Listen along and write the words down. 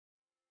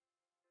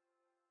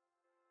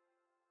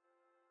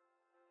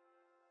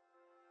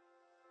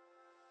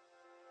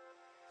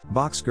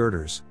Box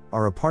girders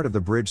are a part of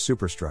the bridge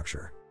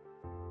superstructure.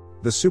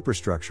 The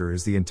superstructure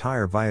is the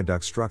entire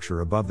viaduct structure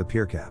above the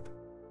pier cap.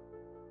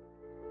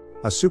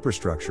 A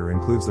superstructure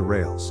includes the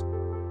rails,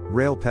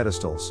 rail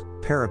pedestals,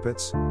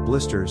 parapets,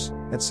 blisters,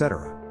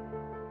 etc.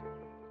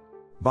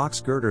 Box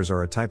girders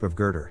are a type of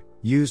girder,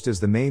 used as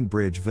the main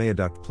bridge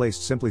viaduct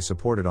placed simply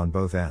supported on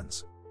both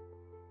ends.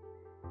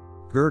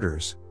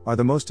 Girders are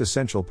the most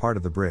essential part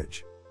of the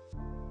bridge.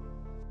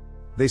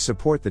 They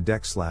support the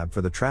deck slab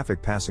for the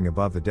traffic passing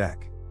above the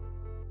deck.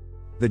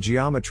 The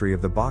geometry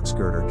of the box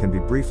girder can be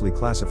briefly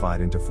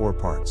classified into 4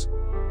 parts.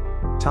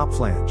 Top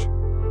flange.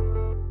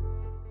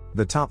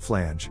 The top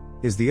flange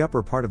is the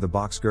upper part of the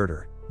box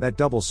girder that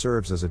double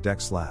serves as a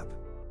deck slab.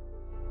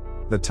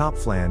 The top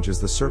flange is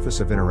the surface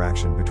of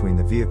interaction between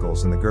the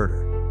vehicles and the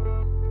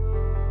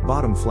girder.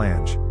 Bottom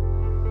flange.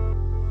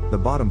 The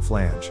bottom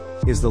flange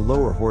is the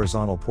lower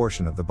horizontal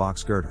portion of the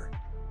box girder.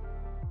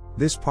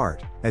 This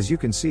part, as you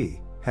can see,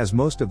 has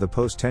most of the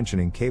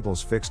post-tensioning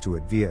cables fixed to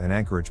it via an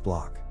anchorage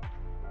block.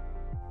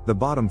 The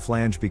bottom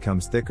flange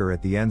becomes thicker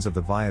at the ends of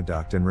the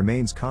viaduct and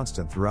remains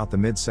constant throughout the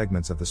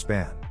mid-segments of the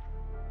span.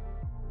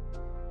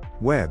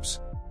 Webs.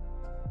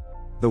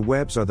 The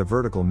webs are the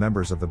vertical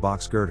members of the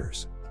box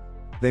girders.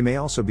 They may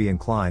also be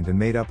inclined and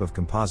made up of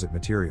composite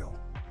material.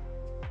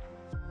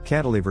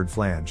 Cantilevered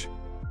flange.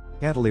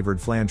 Cantilevered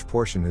flange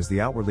portion is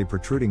the outwardly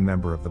protruding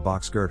member of the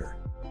box girder.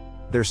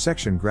 Their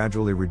section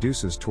gradually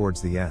reduces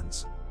towards the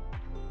ends.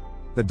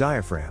 The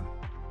diaphragm.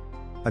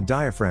 A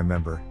diaphragm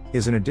member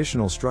is an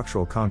additional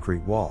structural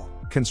concrete wall,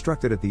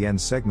 constructed at the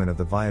end segment of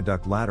the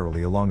viaduct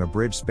laterally along a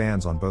bridge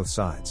spans on both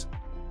sides.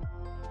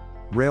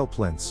 Rail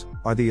plinths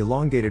are the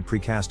elongated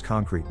precast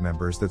concrete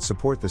members that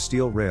support the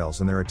steel rails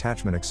and their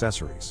attachment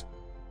accessories.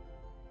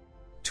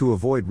 To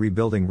avoid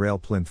rebuilding rail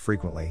plinth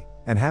frequently,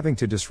 and having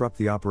to disrupt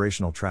the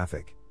operational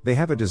traffic, they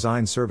have a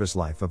design service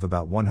life of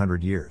about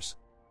 100 years.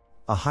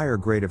 A higher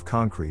grade of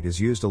concrete is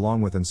used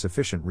along with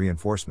insufficient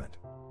reinforcement.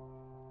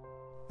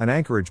 An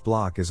anchorage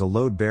block is a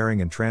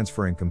load-bearing and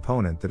transferring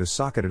component that is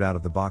socketed out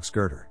of the box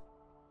girder.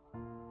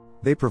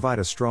 They provide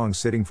a strong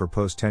sitting for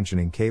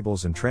post-tensioning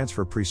cables and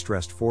transfer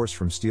pre-stressed force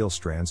from steel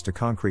strands to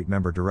concrete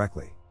member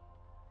directly.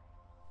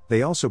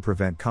 They also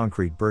prevent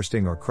concrete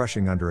bursting or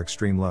crushing under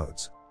extreme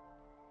loads.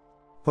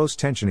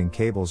 Post-tensioning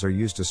cables are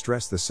used to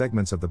stress the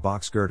segments of the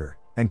box girder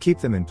and keep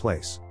them in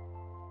place.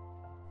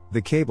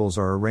 The cables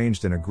are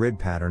arranged in a grid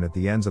pattern at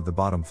the ends of the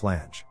bottom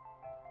flange.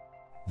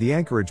 The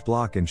anchorage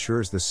block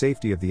ensures the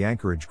safety of the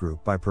anchorage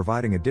group by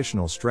providing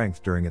additional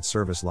strength during its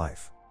service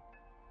life.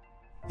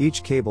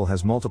 Each cable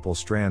has multiple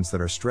strands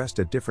that are stressed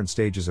at different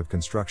stages of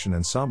construction,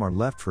 and some are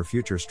left for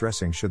future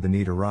stressing should the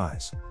need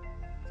arise.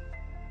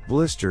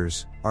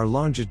 Blisters are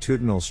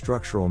longitudinal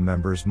structural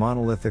members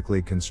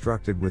monolithically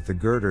constructed with the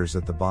girders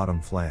at the bottom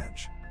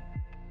flange.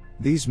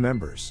 These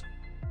members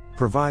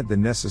provide the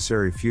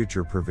necessary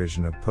future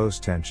provision of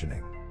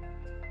post-tensioning.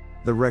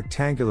 The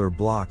rectangular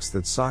blocks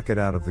that socket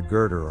out of the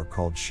girder are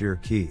called shear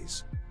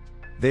keys.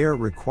 They are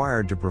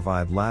required to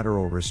provide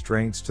lateral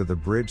restraints to the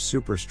bridge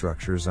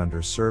superstructures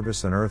under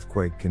service and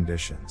earthquake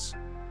conditions.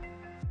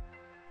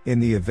 In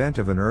the event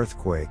of an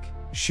earthquake,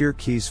 shear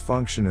keys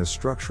function as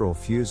structural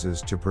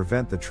fuses to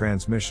prevent the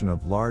transmission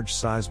of large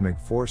seismic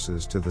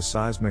forces to the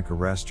seismic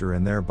arrestor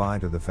and thereby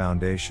to the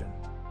foundation.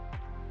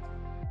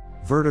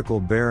 Vertical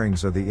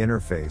bearings are the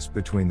interface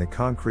between the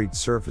concrete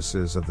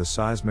surfaces of the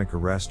seismic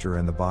arrestor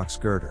and the box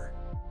girder.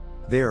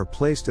 They are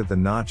placed at the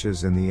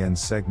notches in the end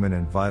segment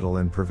and vital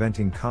in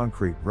preventing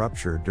concrete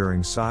rupture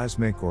during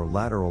seismic or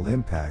lateral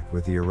impact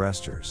with the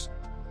arrestors.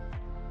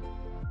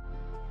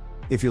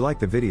 If you like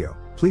the video,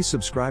 please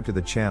subscribe to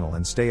the channel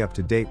and stay up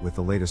to date with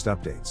the latest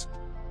updates.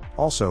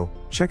 Also,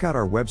 check out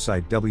our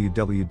website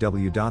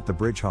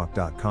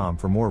www.thebridgehawk.com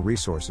for more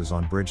resources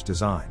on bridge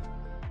design.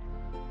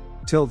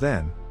 Till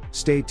then,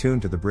 stay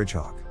tuned to the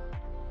Bridgehawk.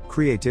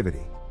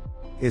 Creativity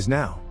is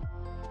now.